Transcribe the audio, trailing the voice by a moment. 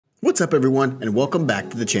What's up everyone, and welcome back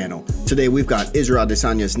to the channel. Today we've got Israel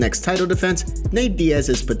Adesanya's next title defense, Nate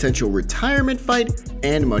Diaz's potential retirement fight,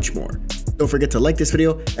 and much more. Don't forget to like this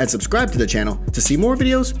video and subscribe to the channel to see more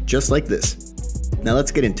videos just like this. Now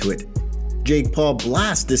let's get into it. Jake Paul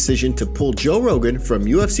blasts decision to pull Joe Rogan from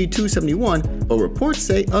UFC 271, but reports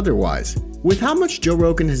say otherwise. With how much Joe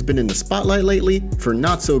Rogan has been in the spotlight lately, for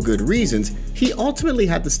not so good reasons, he ultimately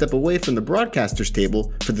had to step away from the broadcaster's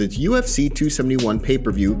table for the UFC 271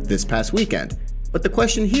 pay-per-view this past weekend. But the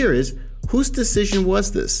question here is, whose decision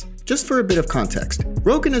was this? Just for a bit of context,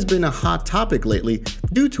 Rogan has been a hot topic lately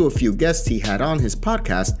due to a few guests he had on his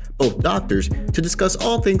podcast, both doctors, to discuss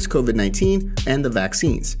all things COVID-19 and the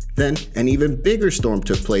vaccines. Then, an even bigger storm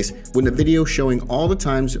took place when the video showing all the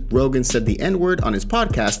times Rogan said the N-word on his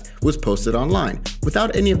podcast was posted online,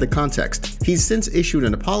 without any of the context. He's since issued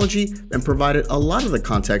an apology and provided a lot of the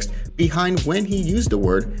context behind when he used the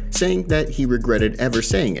word, saying that he regretted ever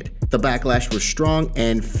saying it. The backlash was strong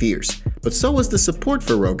and fierce, but so was the support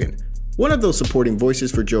for Rogan. One of those supporting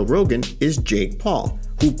voices for Joe Rogan is Jake Paul,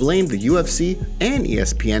 who blamed the UFC and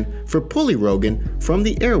ESPN for pulling Rogan from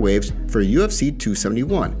the airwaves for UFC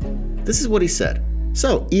 271. This is what he said.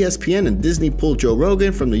 So, ESPN and Disney pulled Joe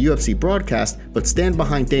Rogan from the UFC broadcast, but stand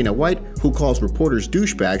behind Dana White, who calls reporters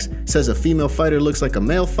douchebags, says a female fighter looks like a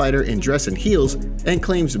male fighter in dress and heels, and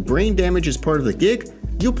claims brain damage is part of the gig?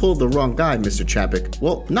 You pulled the wrong guy, Mr. Chapek.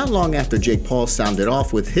 Well, not long after Jake Paul sounded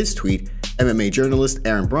off with his tweet, MMA journalist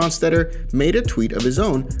Aaron Bronstetter made a tweet of his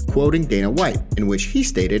own quoting Dana White, in which he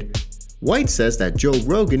stated, "White says that Joe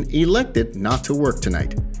Rogan elected not to work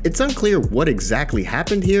tonight." It's unclear what exactly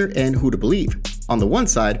happened here and who to believe. On the one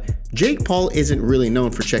side, Jake Paul isn't really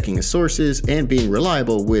known for checking his sources and being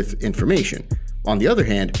reliable with information. On the other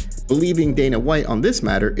hand, believing Dana White on this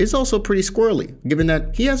matter is also pretty squirrely, given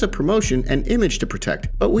that he has a promotion and image to protect.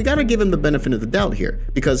 But we gotta give him the benefit of the doubt here,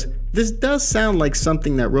 because this does sound like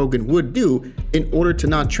something that Rogan would do in order to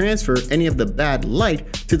not transfer any of the bad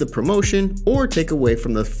light to the promotion or take away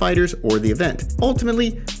from the fighters or the event.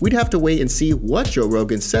 Ultimately, we'd have to wait and see what Joe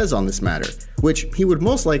Rogan says on this matter, which he would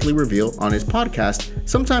most likely reveal on his podcast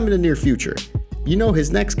sometime in the near future. You know his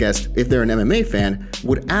next guest, if they're an MMA fan,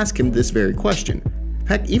 would ask him this very question.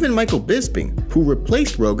 Heck, even Michael Bisping, who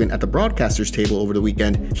replaced Rogan at the broadcaster's table over the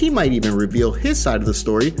weekend, he might even reveal his side of the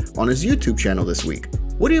story on his YouTube channel this week.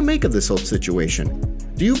 What do you make of this whole situation?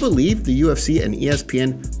 Do you believe the UFC and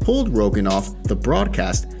ESPN pulled Rogan off the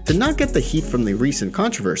broadcast to not get the heat from the recent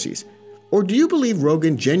controversies? Or do you believe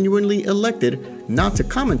Rogan genuinely elected not to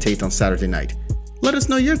commentate on Saturday night? Let us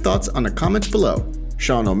know your thoughts on the comments below.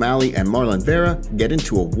 Sean O'Malley and Marlon Vera get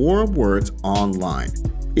into a war of words online.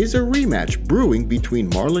 Is a rematch brewing between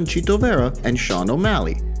Marlon Chito Vera and Sean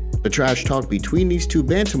O'Malley? The trash talk between these two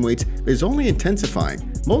bantamweights is only intensifying,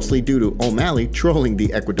 mostly due to O'Malley trolling the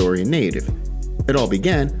Ecuadorian native. It all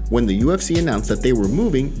began when the UFC announced that they were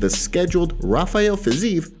moving the scheduled Rafael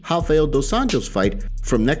Fiziev-Rafael dos Anjos fight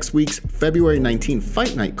from next week's February 19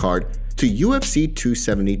 Fight Night card to UFC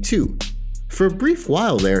 272. For a brief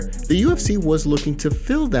while there, the UFC was looking to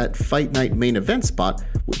fill that Fight Night main event spot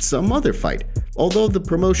with some other fight, although the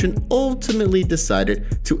promotion ultimately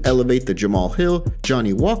decided to elevate the Jamal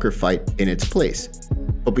Hill-Johnny Walker fight in its place.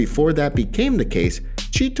 But before that became the case,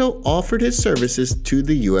 Chito offered his services to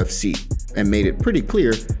the UFC and made it pretty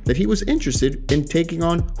clear that he was interested in taking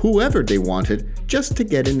on whoever they wanted just to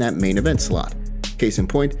get in that main event slot. Case in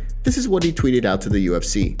point, this is what he tweeted out to the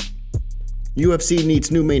UFC. "UFC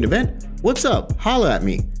needs new main event? What's up? Holla at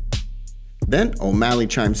me." Then O'Malley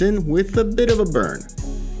chimes in with a bit of a burn.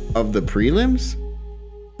 "Of the prelims?"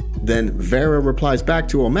 Then Vera replies back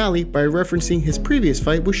to O'Malley by referencing his previous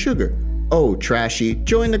fight with Sugar. "Oh, trashy,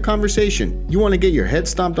 join the conversation. You want to get your head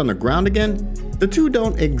stomped on the ground again?" The two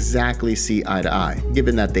don't exactly see eye to eye,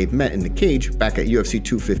 given that they've met in the cage back at UFC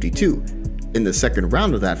 252. In the second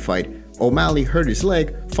round of that fight, O'Malley hurt his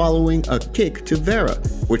leg following a kick to Vera,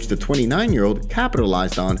 which the 29-year-old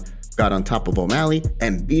capitalized on, got on top of O'Malley,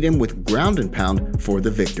 and beat him with ground and pound for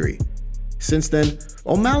the victory. Since then,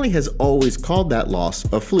 O'Malley has always called that loss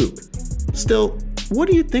a fluke. Still, what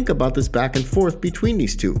do you think about this back and forth between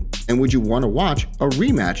these two? And would you want to watch a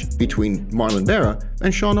rematch between Marlon Vera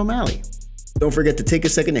and Sean O'Malley? Don't forget to take a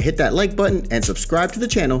second to hit that like button and subscribe to the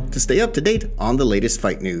channel to stay up to date on the latest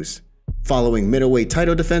fight news. Following middleweight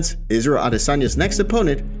title defense, Israel Adesanya's next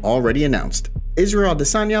opponent already announced. Israel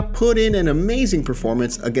Adesanya put in an amazing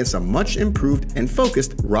performance against a much improved and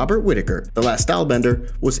focused Robert Whittaker. The last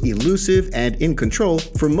stylebender was elusive and in control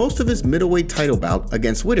for most of his middleweight title bout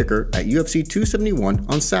against Whittaker at UFC 271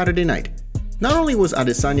 on Saturday night. Not only was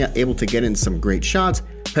Adesanya able to get in some great shots,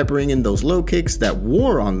 peppering in those low kicks that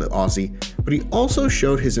wore on the Aussie, but he also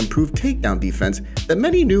showed his improved takedown defense that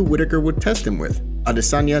many knew Whittaker would test him with.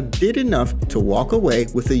 Adesanya did enough to walk away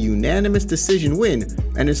with a unanimous decision win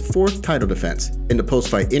and his 4th title defense. In the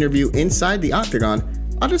post-fight interview inside the octagon,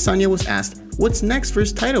 Adesanya was asked what's next for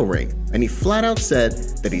his title reign, and he flat out said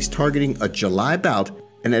that he's targeting a July bout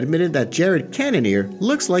and admitted that Jared Cannonier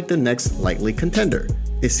looks like the next likely contender.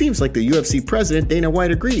 It seems like the UFC president Dana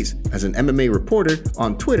White agrees, as an MMA reporter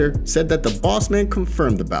on Twitter said that the boss man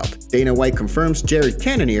confirmed the bout. Dana White confirms Jared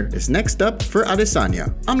Cannonier is next up for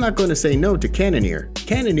Adesanya. I'm not going to say no to Cannonier.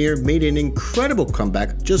 Cannonier made an incredible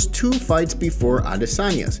comeback just 2 fights before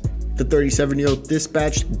Adesanya's. The 37-year-old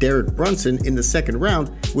dispatched Derek Brunson in the 2nd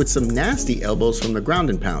round with some nasty elbows from the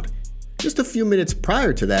ground and pound. Just a few minutes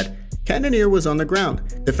prior to that, Cannonier was on the ground,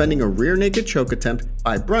 defending a rear naked choke attempt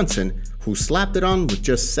by Brunson, who slapped it on with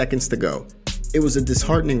just seconds to go. It was a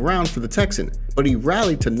disheartening round for the Texan, but he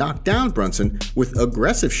rallied to knock down Brunson with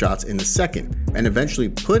aggressive shots in the 2nd, and eventually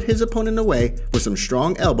put his opponent away with some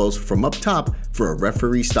strong elbows from up top for a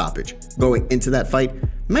referee stoppage. Going into that fight,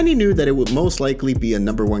 many knew that it would most likely be a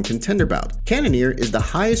 #1 contender bout. Cannonier is the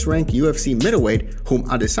highest ranked UFC middleweight whom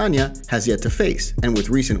Adesanya has yet to face, and with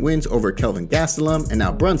recent wins over Kelvin Gastelum and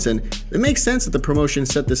now Brunson, it makes sense that the promotion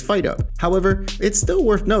set this fight up. However, it's still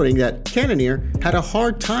worth noting that Cannonier had a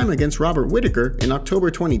hard time against Robert Whittaker in October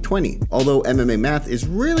 2020. Although MMA math is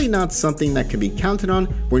really not something that can be counted on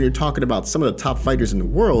when you're talking about some of the top fighters in the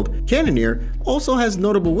world, Cannonier also has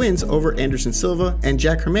notable wins over Anderson Silva and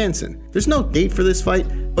Jack Hermanson. There's no date for this fight,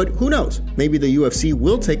 but who knows, maybe the UFC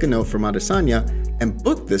will take a note from Adesanya and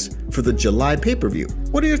book this for the July pay-per-view.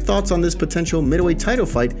 What are your thoughts on this potential middleweight title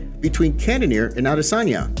fight between Cannonier and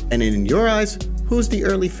Adesanya? And in your eyes, who's the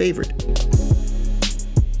early favorite?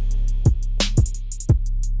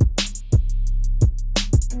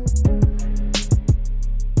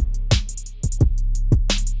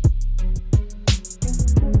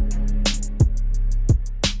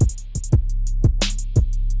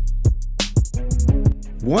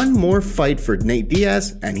 One more fight for Nate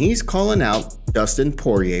Diaz, and he's calling out Dustin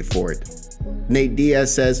Poirier for it. Nate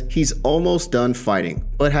Diaz says he's almost done fighting,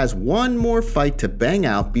 but has one more fight to bang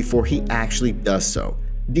out before he actually does so.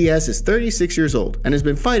 Diaz is 36 years old and has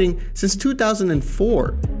been fighting since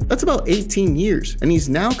 2004. That's about 18 years, and he's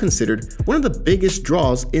now considered one of the biggest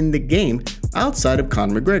draws in the game outside of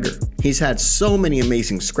Conor McGregor. He's had so many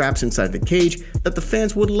amazing scraps inside the cage that the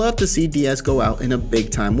fans would love to see Diaz go out in a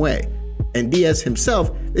big-time way. And Diaz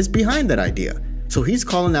himself is behind that idea, so he's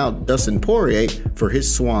calling out Dustin Poirier for his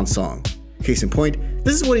swan song. Case in point,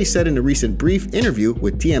 this is what he said in a recent brief interview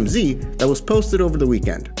with TMZ that was posted over the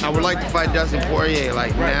weekend. I would like to fight Dustin Poirier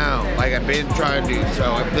like now, like I've been trying to do.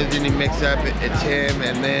 So if there's any mix-up, it's him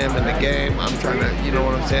and them in the game. I'm trying to, you know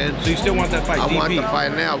what I'm saying? So you still want that fight? I want the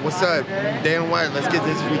fight now. What's up, Dan White? Let's get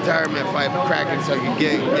this retirement fight cracking so you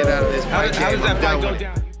can get out of this fight. How does that fight go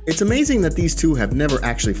down? It's amazing that these two have never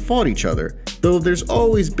actually fought each other, though there's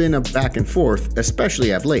always been a back and forth, especially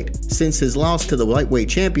of late. Since his loss to the lightweight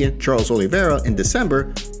champion Charles Oliveira in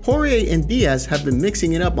December, Poirier and Diaz have been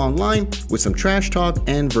mixing it up online with some trash talk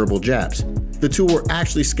and verbal jabs. The two were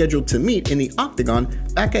actually scheduled to meet in the octagon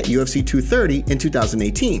back at UFC 230 in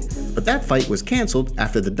 2018, but that fight was cancelled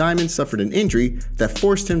after the Diamond suffered an injury that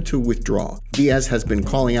forced him to withdraw. Diaz has been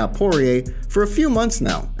calling out Poirier for a few months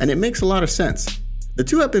now, and it makes a lot of sense. The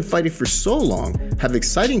two have been fighting for so long, have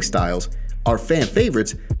exciting styles, are fan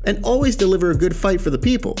favorites, and always deliver a good fight for the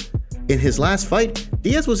people. In his last fight,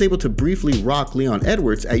 Diaz was able to briefly rock Leon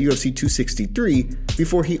Edwards at UFC 263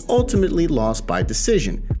 before he ultimately lost by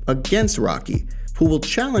decision against Rocky, who will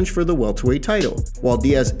challenge for the welterweight title. While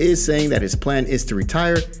Diaz is saying that his plan is to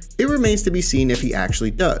retire, it remains to be seen if he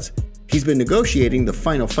actually does. He's been negotiating the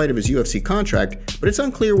final fight of his UFC contract, but it's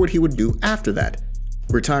unclear what he would do after that.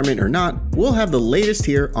 Retirement or not, we'll have the latest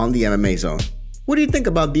here on the MMA Zone. What do you think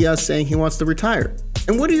about Diaz saying he wants to retire?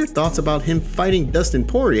 And what are your thoughts about him fighting Dustin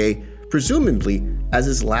Poirier, presumably as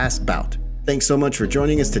his last bout? Thanks so much for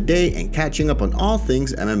joining us today and catching up on all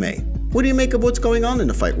things MMA. What do you make of what's going on in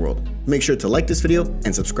the fight world? Make sure to like this video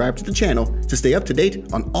and subscribe to the channel to stay up to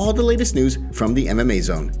date on all the latest news from the MMA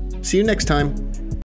Zone. See you next time.